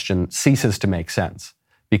your question ceases to make sense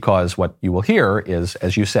because what you will hear is,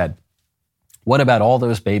 as you said, what about all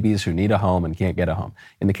those babies who need a home and can't get a home?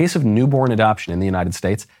 In the case of newborn adoption in the United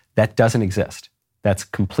States, that doesn't exist. That's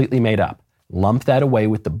completely made up. Lump that away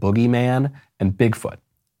with the boogeyman and Bigfoot.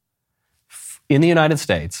 In the United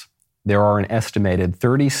States, there are an estimated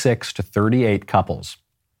 36 to 38 couples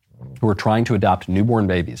who are trying to adopt newborn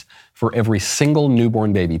babies for every single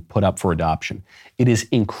newborn baby put up for adoption. It is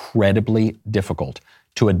incredibly difficult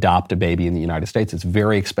to adopt a baby in the United States. It's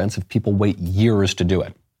very expensive. People wait years to do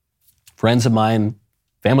it. Friends of mine,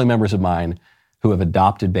 family members of mine who have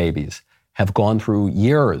adopted babies have gone through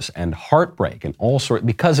years and heartbreak and all sorts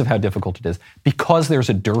because of how difficult it is, because there's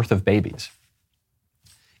a dearth of babies.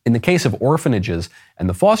 In the case of orphanages and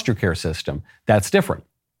the foster care system, that's different,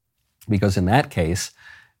 because in that case,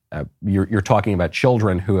 you're talking about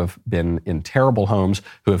children who have been in terrible homes,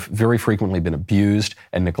 who have very frequently been abused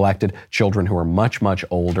and neglected, children who are much, much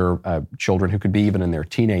older, children who could be even in their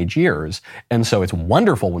teenage years. And so it's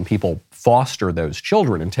wonderful when people foster those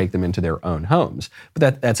children and take them into their own homes.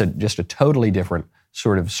 But that's just a totally different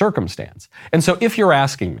sort of circumstance. And so if you're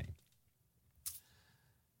asking me,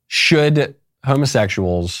 should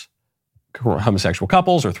homosexual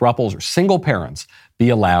couples or thruples or single parents be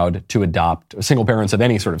allowed to adopt, single parents of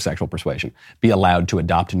any sort of sexual persuasion, be allowed to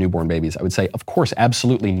adopt newborn babies? I would say, of course,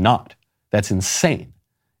 absolutely not. That's insane.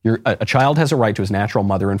 A child has a right to his natural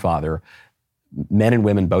mother and father. Men and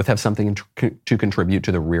women both have something to contribute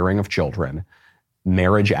to the rearing of children.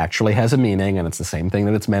 Marriage actually has a meaning, and it's the same thing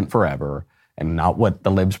that it's meant forever, and not what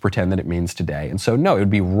the libs pretend that it means today. And so, no, it would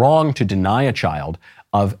be wrong to deny a child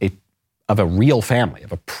of a real family,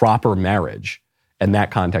 of a proper marriage, and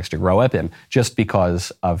that context to grow up in, just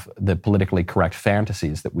because of the politically correct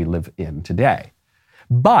fantasies that we live in today.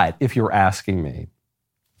 But if you're asking me,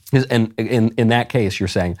 and in that case, you're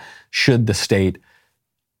saying, should the state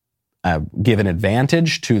give an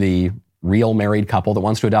advantage to the real married couple that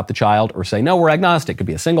wants to adopt the child, or say, no, we're agnostic. Could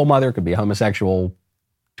be a single mother, could be a homosexual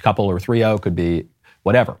couple or trio, could be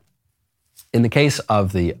whatever. In the case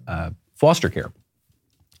of the foster care,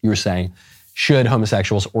 you're saying, should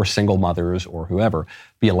homosexuals or single mothers or whoever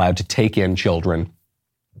be allowed to take in children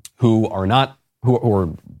who are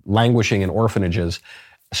languishing in orphanages,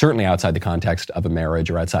 certainly outside the context of a marriage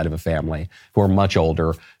or outside of a family, who are much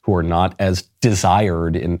older, who are not as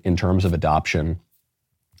desired in terms of adoption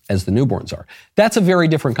as the newborns are? That's a very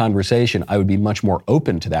different conversation. I would be much more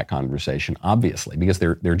open to that conversation, obviously, because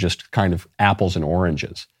they're just kind of apples and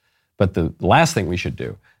oranges. But the last thing we should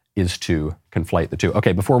do is to conflate the two.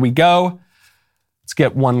 Okay, before we go, let's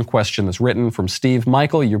get one question that's written from Steve.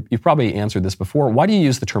 Michael, you've probably answered this before. Why do you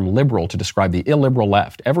use the term liberal to describe the illiberal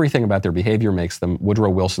left? Everything about their behavior makes them Woodrow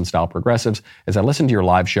Wilson-style progressives. As I listen to your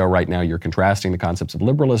live show right now, you're contrasting the concepts of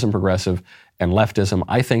liberalism, progressive, and leftism.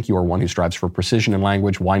 I think you are one who strives for precision in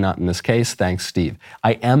language. Why not in this case? Thanks, Steve.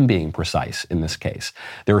 I am being precise in this case.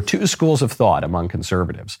 There are two schools of thought among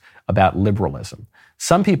conservatives about liberalism.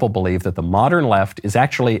 Some people believe that the modern left is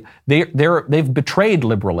actually, they've betrayed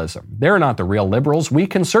liberalism. They're not the real liberals. We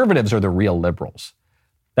conservatives are the real liberals.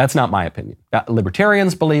 That's not my opinion.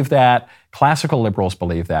 Libertarians believe that. Classical liberals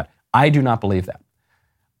believe that. I do not believe that.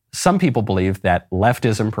 Some people believe that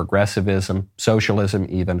leftism, progressivism, socialism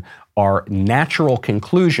even, are natural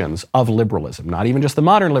conclusions of liberalism. Not even just the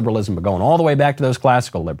modern liberalism, but going all the way back to those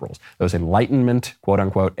classical liberals, those Enlightenment,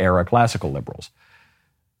 quote-unquote, era classical liberals.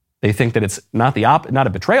 They think that it's not a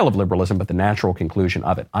betrayal of liberalism, but the natural conclusion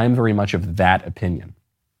of it. I'm very much of that opinion.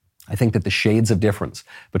 I think that the shades of difference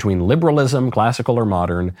between liberalism, classical or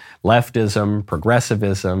modern, leftism,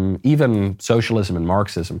 progressivism, even socialism and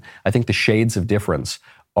Marxism, I think the shades of difference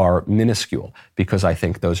are minuscule, because I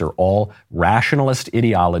think those are all rationalist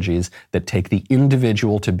ideologies that take the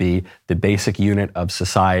individual to be the basic unit of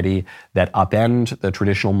society, that upend the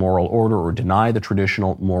traditional moral order or deny the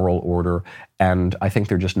traditional moral order. And I think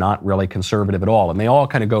they're just not really conservative at all. And they all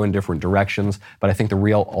kind of go in different directions, but I think the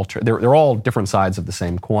real they're all different sides of the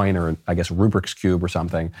same coin, or I guess Rubik's Cube or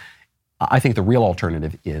something. I think the real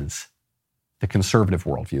alternative is the conservative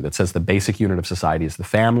worldview that says the basic unit of society is the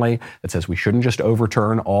family, that says we shouldn't just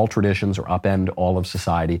overturn all traditions or upend all of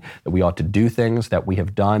society, that we ought to do things that we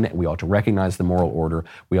have done, and we ought to recognize the moral order.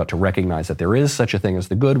 We ought to recognize that there is such a thing as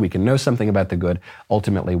the good. We can know something about the good.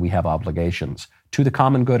 Ultimately, we have obligations to the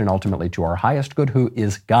common good and ultimately to our highest good, who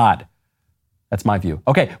is God. That's my view.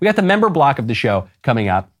 Okay, we got the member block of the show coming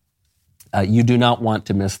up. You do not want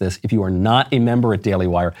to miss this. If you are not a member at Daily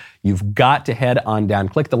Wire, you've got to head on down,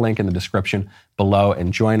 click the link in the description below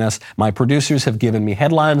and join us. My producers have given me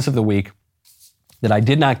headlines of the week that I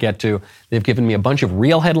did not get to. They've given me a bunch of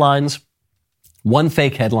real headlines, one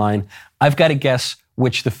fake headline. I've got to guess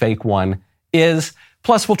which the fake one is.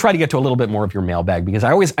 Plus, we'll try to get to a little bit more of your mailbag, because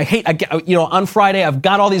on Friday, I've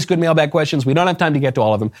got all these good mailbag questions. We don't have time to get to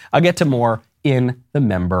all of them. I'll get to more in the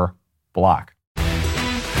member block.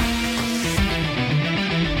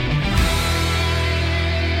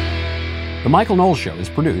 The Michael Knowles Show is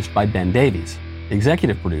produced by Ben Davies.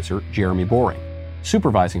 Executive producer, Jeremy Boring.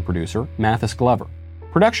 Supervising producer, Mathis Glover.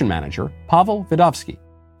 Production manager, Pavel Vidovsky.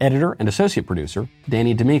 Editor and associate producer,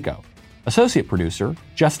 Danny D'Amico. Associate producer,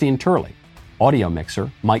 Justine Turley. Audio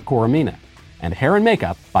mixer, Mike Coromina. And hair and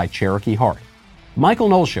makeup by Cherokee Hart. The Michael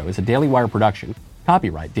Knowles Show is a Daily Wire production.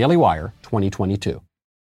 Copyright Daily Wire 2022.